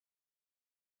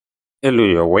Hello,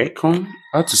 you're welcome.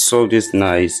 How to solve this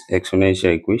nice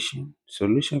exponential equation?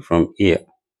 Solution from here.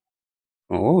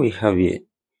 From what we have here,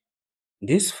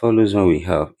 this follows when we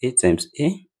have a times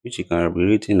a, which you can be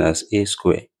written as a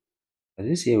square. As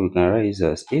this here, we can write this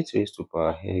as 8 raised to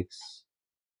power x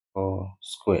or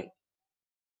square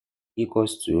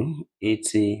equals to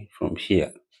 80 from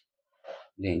here.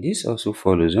 Then this also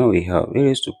follows when we have a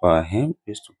raised to power m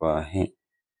raised to power n.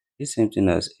 This same thing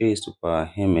as a raised to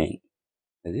power mn.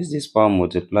 This power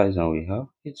multiplies and we have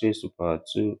 8 raised to power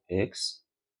 2x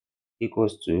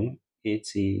equals to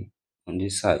 80 on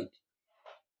this side.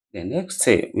 The next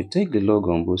step, we take the log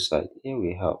on both sides. Here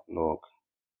we have log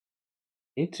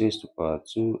 8 raised to power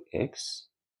 2x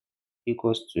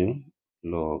equals to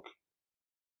log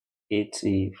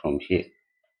 80 from here.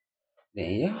 Then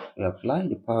here we apply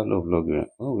the power law of logarithm.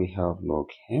 When we have log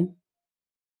m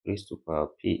raised to power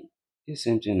p, the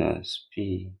same thing as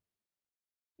p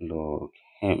log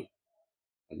m.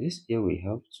 This here we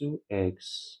have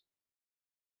 2x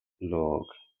log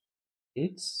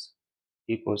 8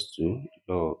 equals to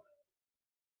log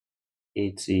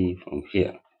 80 from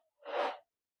here.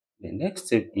 The next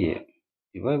step here,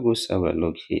 divide both sides by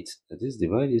log 8. That is,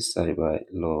 divide this side by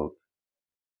log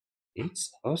 8.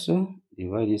 Also,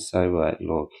 divide this side by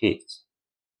log 8.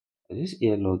 That is,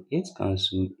 here log 8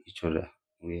 cancel each other.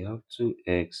 We have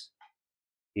 2x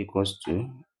equals to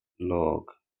log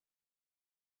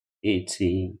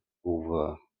 80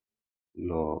 over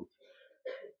log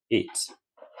 8.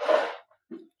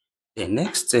 The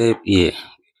next step here,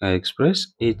 we can express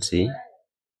 80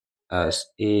 as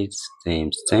 8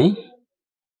 times 10,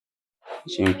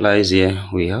 which implies here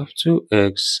we have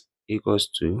 2x equals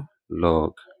to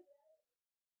log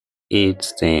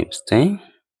 8 times 10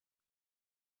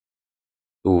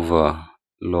 over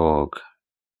log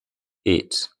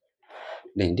 8.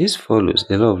 Then this follows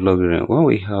the law of logarithm. When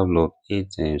we have log a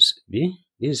times b,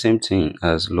 this is the same thing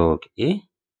as log a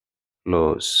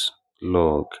plus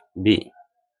log b.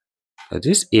 At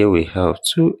this here we have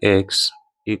 2x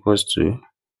equals to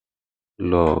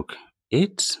log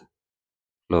 8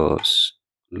 plus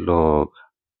log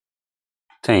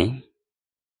 10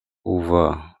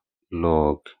 over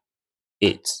log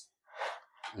 8.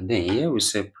 And then here we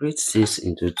separate this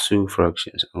into two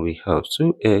fractions and we have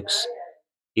 2x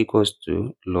equals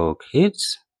to log 8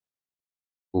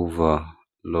 over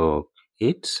log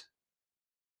 8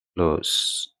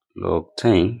 plus log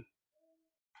 10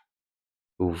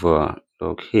 over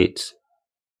log 8.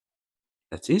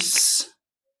 That is,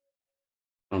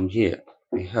 from here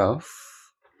we have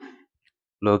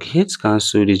log 8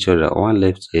 cancelled each other, one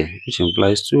left here, which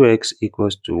implies 2x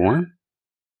equals to 1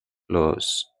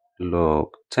 plus log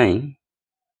 10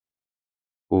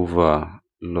 over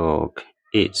log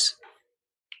 8.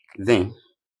 Then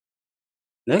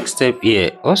next step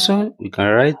here, also we can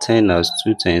write 10 as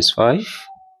 2 times 5,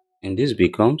 and this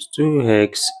becomes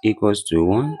 2x equals to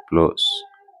 1 plus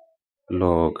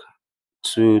log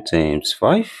 2 times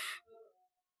 5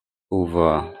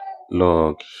 over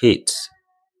log 8.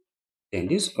 Then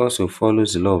this also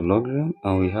follows the law of logarithm,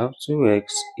 and we have 2x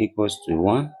equals to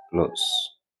 1 plus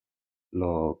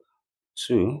log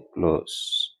 2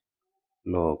 plus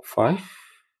log 5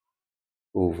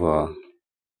 over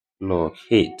log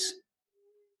 8.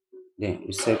 Then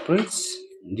we separate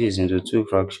this into two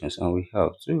fractions and we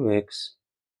have 2x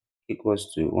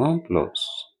equals to 1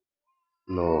 plus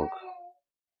log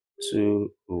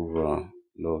 2 over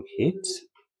log 8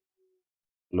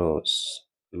 plus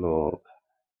log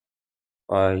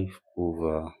 5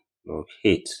 over log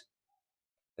 8.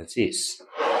 That is,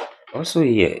 also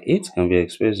here 8 can be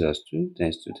expressed as 2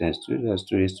 times 2 times 2, that's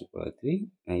 2 raised to power 3,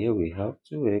 and here we have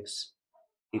 2x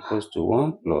equals to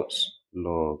 1 plus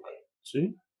log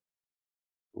 2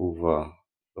 over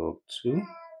log 2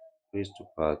 raised to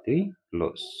power 3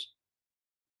 plus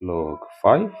log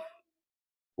 5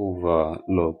 over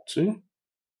log 2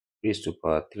 raised to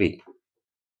power 3.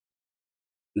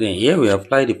 Then here we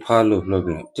apply the power law of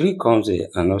logarithm. 3 comes here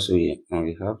and also here, and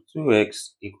we have 2x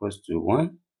equals to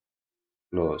 1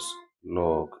 plus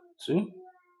log 2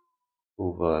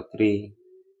 over 3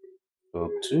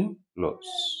 log 2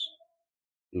 plus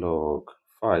log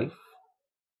 5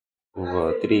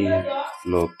 over 3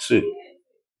 log 2.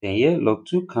 Then here log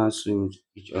 2 cancelled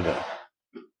each other.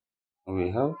 And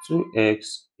we have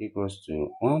 2x equals to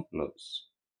 1 plus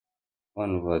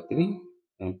 1 over 3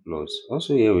 and plus.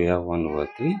 Also here we have 1 over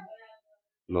 3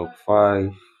 log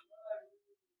 5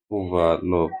 over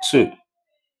log 2.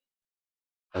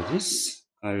 As this,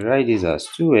 I write this as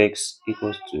 2x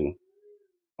equals to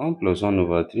 1 plus 1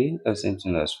 over 3, that's same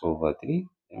thing as 4 over 3,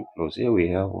 and plus here we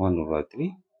have 1 over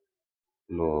 3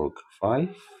 log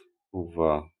 5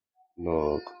 over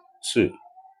log 2.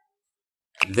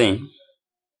 Then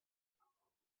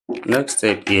next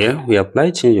step here, we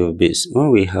apply change of base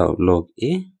when we have log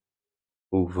A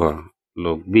over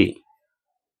log B.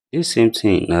 This same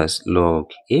thing as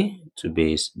log A to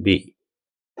base B.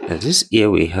 And this here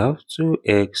we have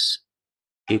 2x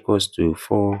equals to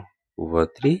 4 over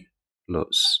 3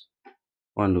 plus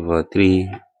 1 over 3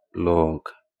 log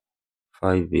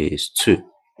 5 base 2.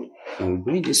 And we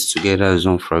bring this together as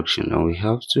one fraction, and we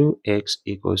have 2x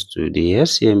equals to the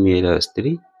LCM here as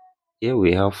 3. Here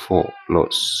we have 4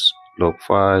 plus log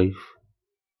 5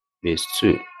 base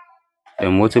 2.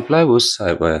 Then multiply both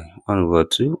sides by 1 over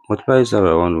 2. Multiply this side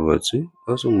by 1 over 2.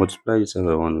 Also multiply this side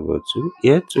by 1 over 2.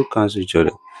 Here 2 cancel each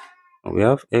other. And we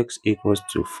have x equals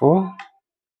to 4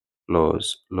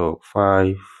 plus log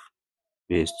 5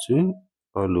 base 2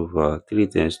 all over 3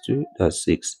 times 2, that's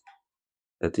 6.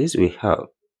 That is, we have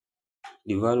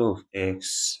the value of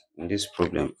x in this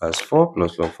problem as 4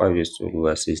 plus log 5 base 2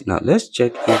 over 6. Now let's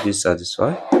check if this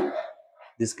satisfies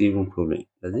this given problem.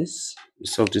 That is, we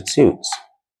substitute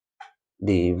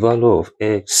the value of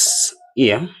x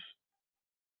here,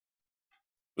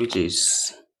 which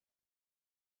is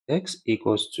x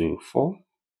equals to 4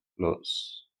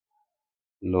 plus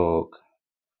log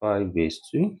 5 base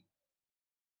 2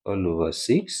 all over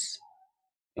 6.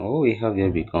 And what we have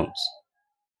here becomes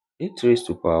 8 raised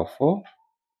to power 4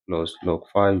 plus log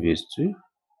 5 base 2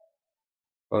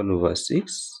 all over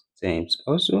 6 times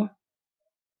also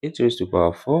 8 raised to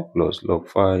power 4 plus log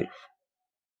 5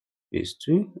 base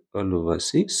 2 all over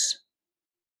 6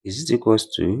 is it equals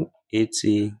to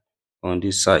 80 on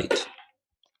this side.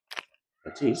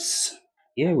 That is,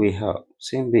 here we have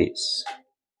same base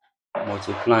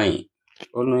multiplying,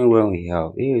 following when we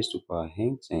have a raised to power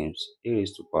n times a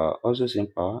raised to power also same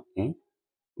power n,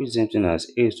 which is same thing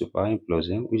as a raised to power n plus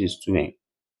n, which is 2n.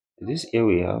 This here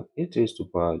we have 8 raised to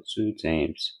power 2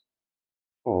 times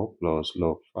 4 plus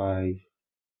log 5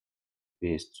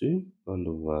 base 2 all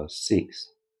over 6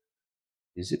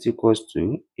 is it equals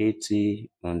to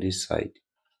 80 on this side.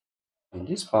 And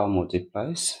this power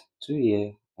multiplies 2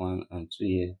 here 1 and 2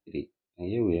 here 3. And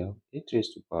here we have 8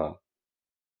 raised to power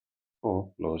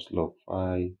 4 plus log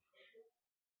 5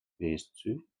 base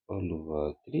 2 all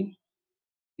over 3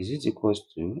 is it equals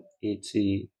to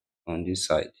 80 on this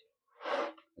side.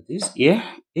 This here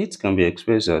 8 can be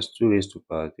expressed as 2 raised to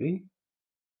power 3,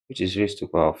 which is raised to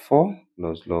power 4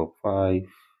 plus log 5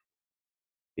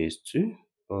 base 2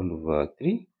 all over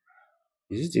 3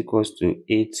 is it equals to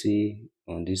 80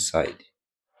 on this side.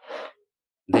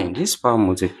 Then this power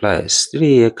multiplies 3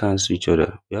 here cancel each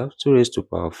other. We have 2 raised to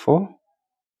power 4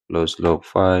 plus log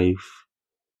 5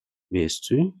 base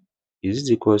 2 is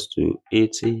it equals to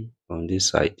 80 on this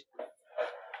side.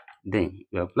 Then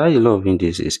we apply the law of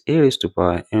indices. A raised to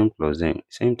power n plus n,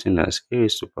 same thing as a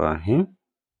raised to power n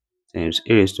times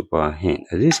a raised to power n.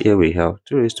 As this here we have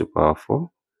 2 raised to power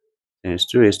 4 times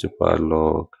 2 raised to power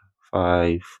log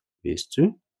 5 base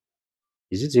 2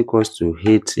 is it equals to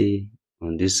 80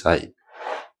 on this side.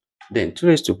 Then 2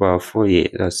 raised to power 4 here,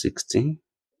 that's 16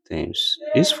 times.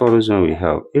 This follows when we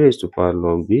have a raised to power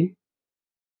log b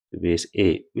to base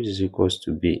a, which is equals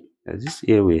to b. As this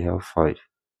here we have 5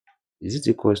 is it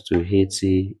equals to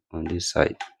 80 on this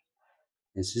side.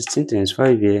 And 16 times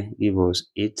 5 here give us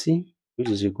 80, which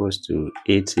is equals to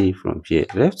 80 from here.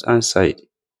 Left hand side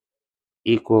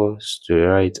equals to the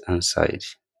right hand side.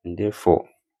 And therefore,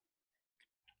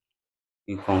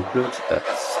 we conclude that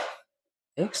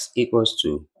x equals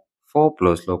to 4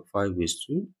 plus log 5 base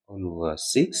 2 all over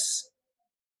 6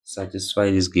 satisfy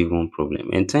this given problem.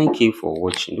 And thank you for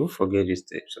watching. Don't forget this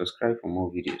step. Subscribe for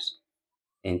more videos.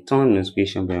 And turn the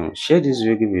notification bell on. Share this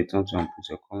video, give it a thumbs up and put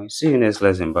your comments. See you next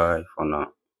lesson. Bye for now.